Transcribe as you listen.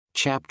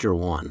Chapter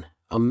 1: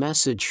 A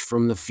Message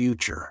from the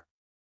Future.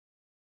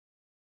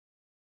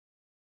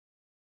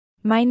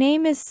 My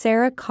name is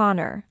Sarah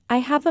Connor. I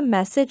have a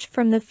message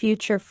from the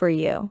future for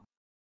you.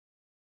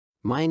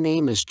 My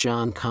name is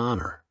John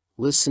Connor.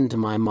 Listen to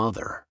my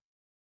mother.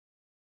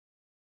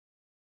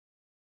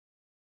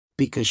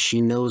 Because she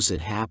knows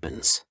it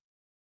happens.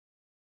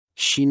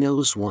 She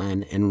knows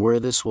when and where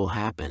this will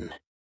happen.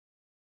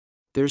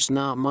 There's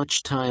not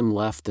much time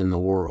left in the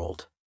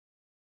world.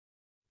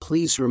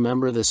 Please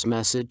remember this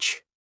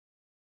message.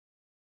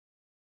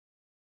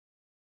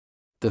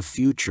 The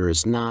future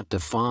is not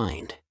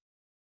defined.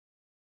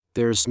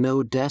 There's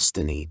no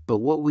destiny but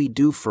what we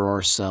do for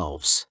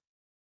ourselves.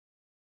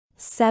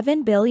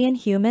 7 billion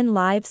human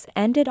lives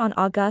ended on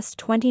August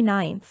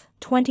 29,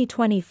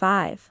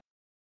 2025.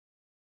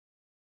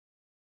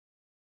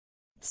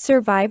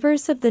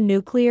 Survivors of the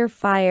nuclear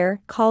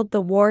fire called the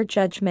war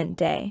Judgment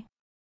Day.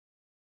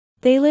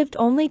 They lived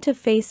only to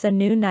face a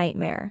new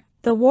nightmare,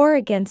 the war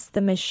against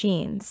the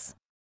machines.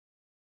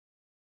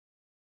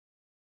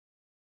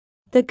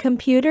 The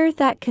computer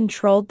that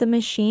controlled the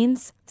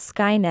machines,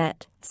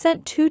 Skynet,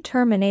 sent 2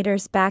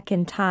 Terminators back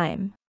in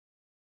time.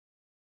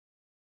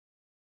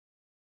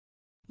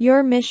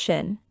 Your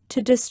mission: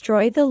 to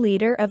destroy the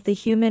leader of the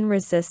human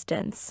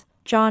resistance,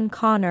 John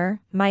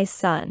Connor, my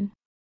son.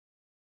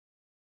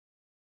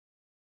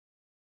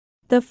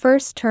 The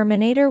first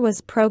Terminator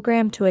was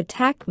programmed to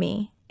attack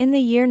me in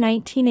the year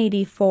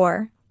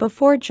 1984,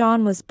 before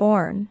John was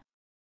born.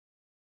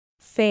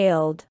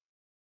 Failed.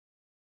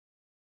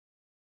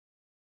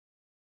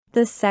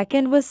 The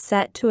second was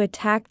set to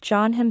attack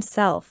John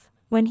himself,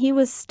 when he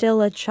was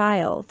still a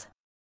child.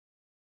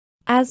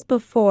 As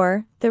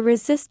before, the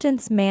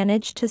resistance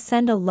managed to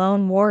send a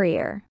lone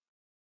warrior.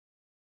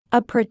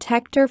 A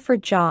protector for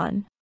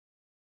John.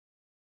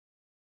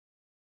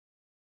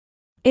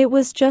 It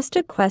was just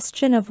a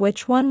question of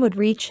which one would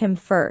reach him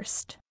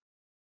first.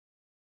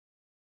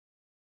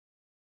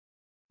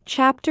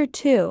 Chapter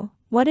 2: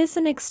 What is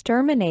an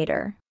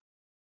exterminator?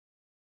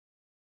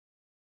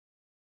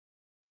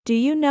 Do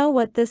you know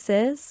what this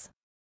is?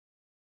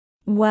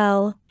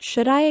 Well,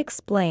 should I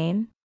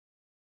explain?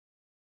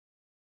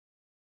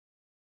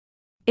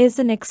 Is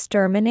an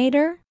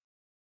exterminator?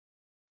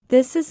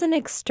 This is an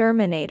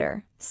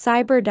exterminator,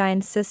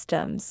 Cyberdyne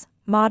Systems,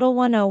 Model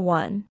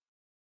 101.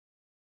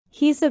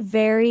 He's a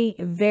very,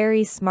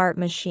 very smart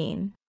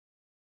machine.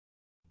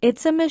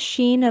 It's a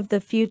machine of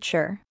the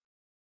future.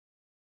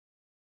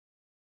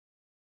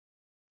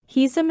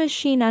 He's a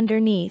machine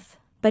underneath,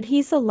 but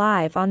he's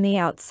alive on the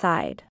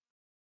outside.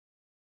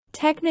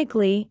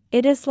 Technically,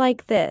 it is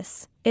like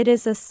this: it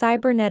is a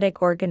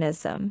cybernetic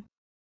organism.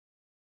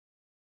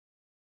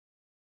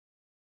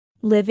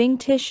 Living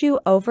tissue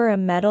over a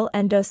metal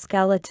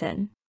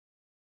endoskeleton.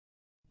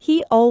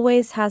 He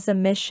always has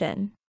a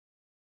mission.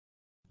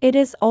 It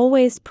is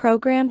always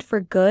programmed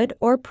for good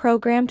or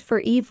programmed for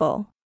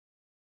evil.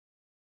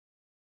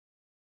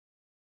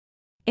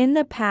 In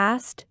the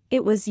past,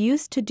 it was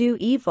used to do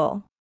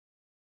evil.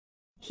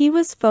 He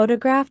was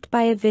photographed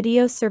by a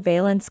video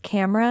surveillance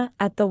camera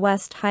at the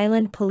West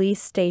Highland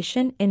Police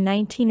Station in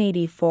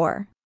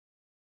 1984.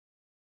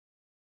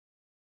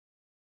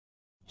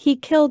 He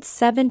killed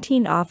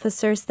 17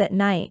 officers that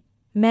night,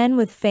 men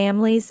with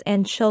families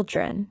and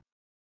children.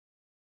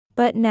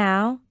 But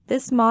now,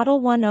 this Model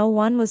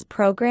 101 was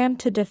programmed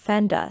to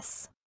defend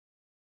us.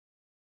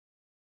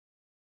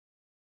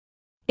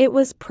 It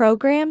was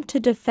programmed to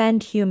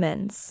defend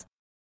humans.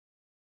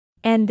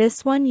 And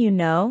this one, you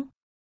know?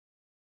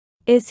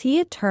 Is he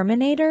a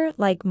Terminator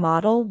like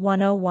Model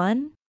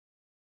 101?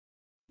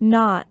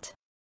 Not.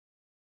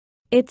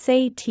 It's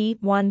a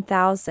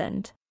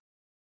T-1000.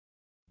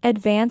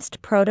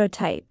 Advanced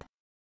prototype.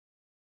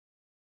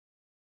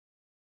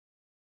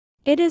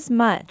 It is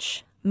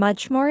much,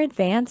 much more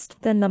advanced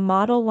than the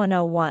Model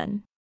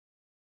 101.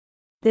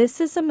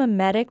 This is a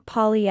mimetic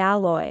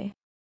polyalloy.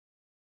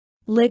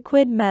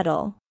 Liquid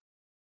metal.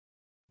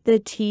 The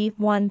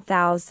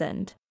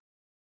T-1000.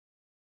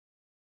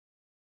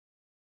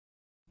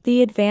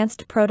 The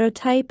advanced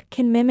prototype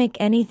can mimic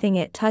anything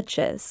it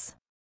touches.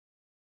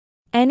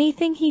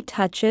 Anything he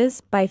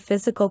touches by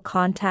physical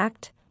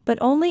contact, but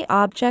only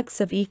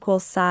objects of equal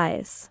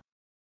size.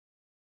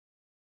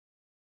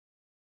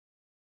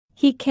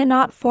 He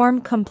cannot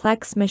form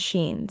complex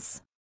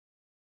machines.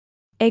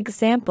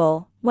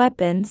 Example: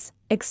 weapons,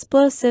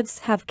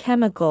 explosives have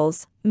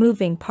chemicals,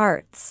 moving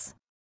parts.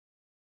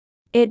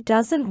 It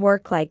doesn't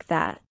work like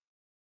that.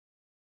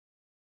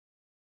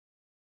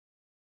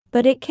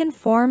 But it can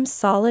form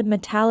solid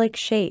metallic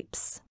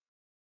shapes.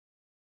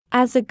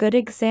 As a good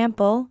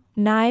example,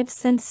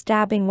 knives and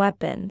stabbing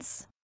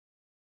weapons.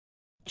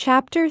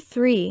 Chapter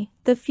 3: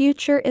 The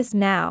Future is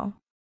Now.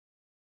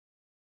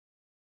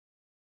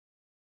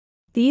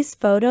 These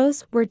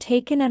photos were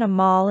taken at a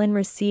mall in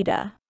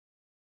Reseda.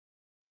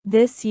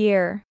 This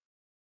year.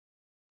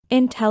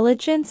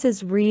 Intelligence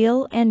is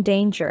real and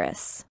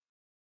dangerous.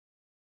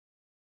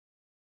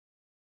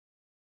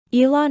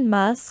 Elon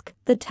Musk,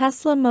 the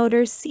Tesla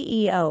Motors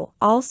CEO,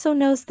 also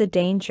knows the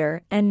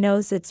danger and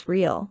knows it's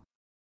real.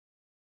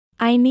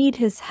 I need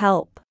his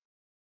help.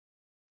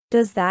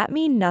 Does that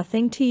mean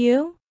nothing to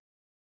you?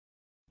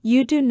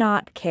 You do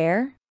not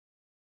care?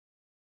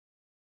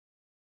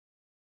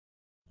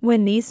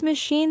 When these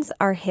machines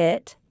are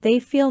hit, they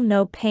feel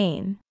no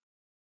pain.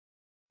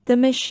 The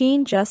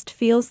machine just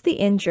feels the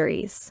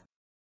injuries.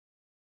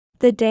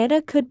 The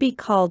data could be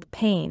called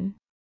pain.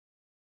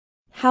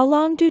 How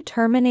long do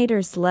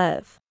Terminators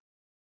live?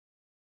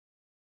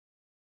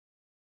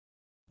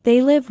 They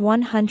live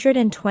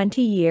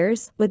 120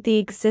 years with the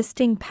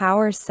existing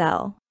power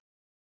cell.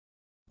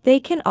 They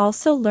can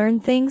also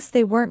learn things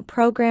they weren't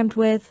programmed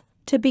with,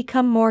 to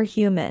become more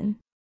human.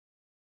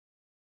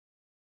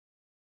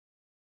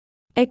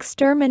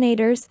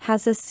 Exterminators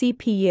has a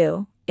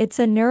CPU, it's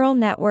a neural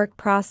network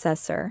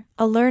processor,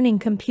 a learning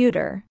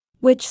computer,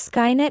 which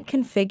Skynet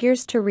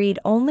configures to read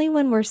only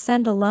when we're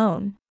sent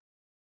alone.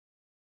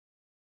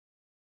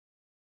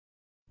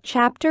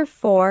 Chapter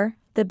 4: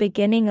 The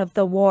Beginning of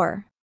the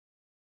War.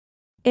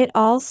 It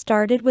all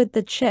started with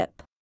the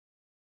chip.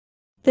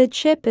 The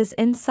chip is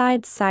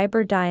inside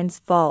Cyberdyne's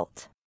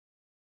vault.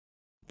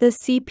 The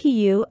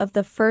CPU of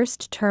the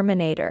first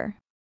Terminator.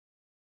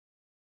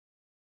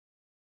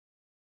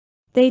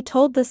 They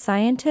told the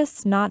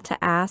scientists not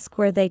to ask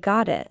where they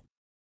got it.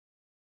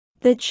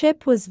 The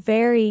chip was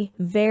very,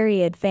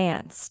 very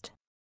advanced.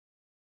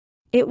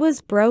 It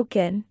was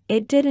broken,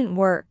 it didn't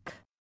work.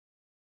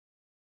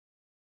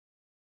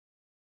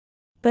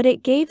 But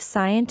it gave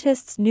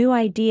scientists new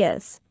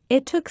ideas,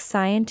 it took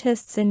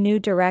scientists in new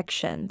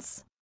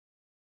directions.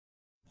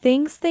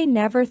 Things they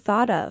never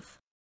thought of.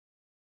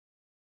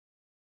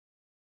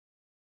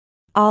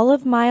 All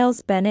of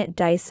Miles Bennett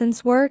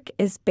Dyson's work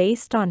is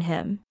based on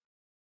him.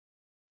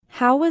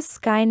 How was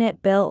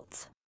Skynet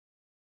built?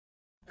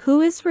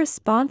 Who is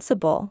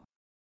responsible?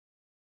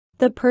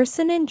 The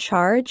person in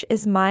charge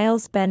is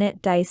Miles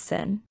Bennett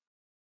Dyson.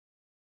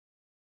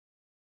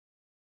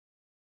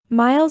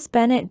 Miles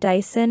Bennett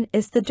Dyson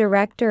is the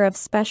Director of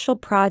Special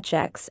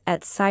Projects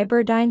at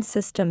Cyberdyne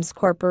Systems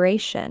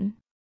Corporation.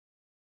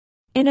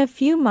 In a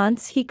few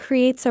months he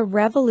creates a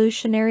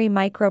revolutionary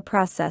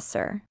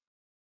microprocessor.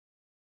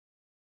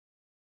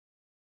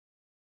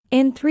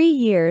 In 3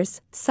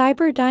 years,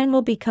 Cyberdyne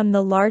will become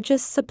the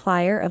largest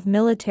supplier of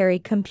military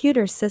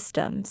computer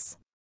systems.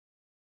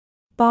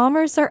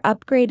 Bombers are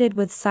upgraded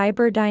with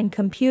Cyberdyne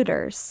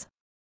computers.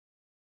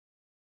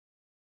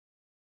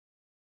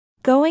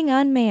 Going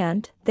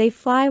unmanned, they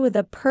fly with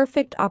a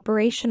perfect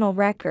operational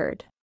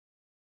record.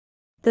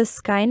 The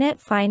Skynet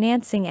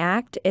Financing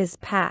Act is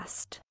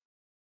passed.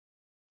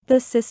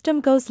 The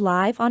system goes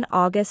live on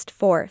August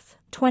 4,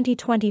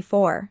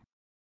 2024.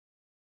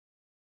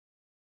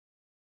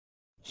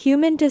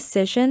 Human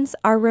decisions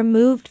are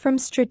removed from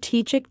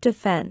strategic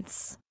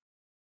defense.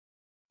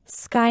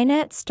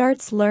 Skynet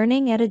starts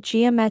learning at a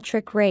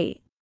geometric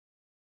rate.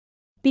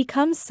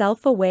 Becomes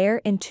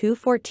self-aware in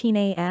 2:14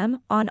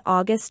 a.m. on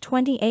August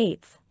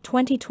 28,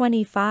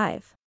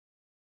 2025.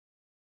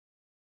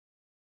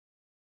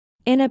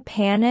 In a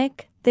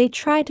panic, they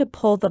try to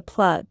pull the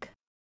plug.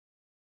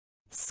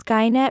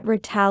 Skynet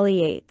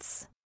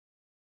retaliates.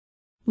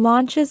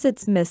 Launches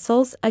its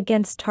missiles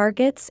against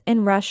targets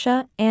in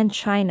Russia and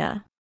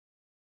China.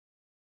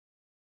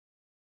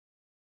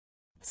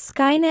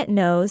 Skynet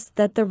knows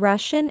that the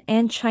Russian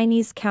and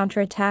Chinese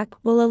counterattack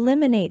will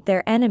eliminate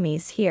their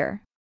enemies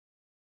here.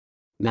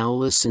 Now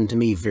listen to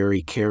me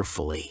very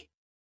carefully.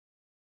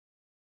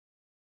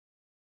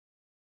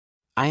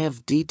 I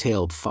have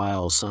detailed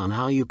files on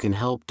how you can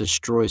help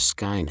destroy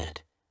Skynet.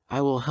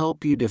 I will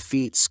help you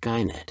defeat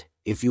Skynet.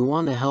 If you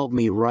want to help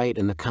me, write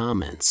in the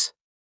comments.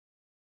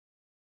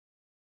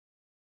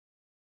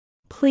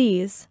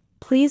 Please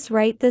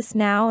write this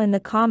now in the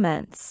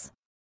comments.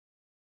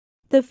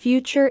 The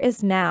future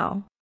is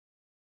now.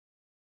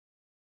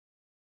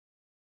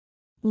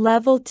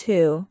 Level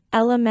 2,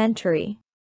 Elementary.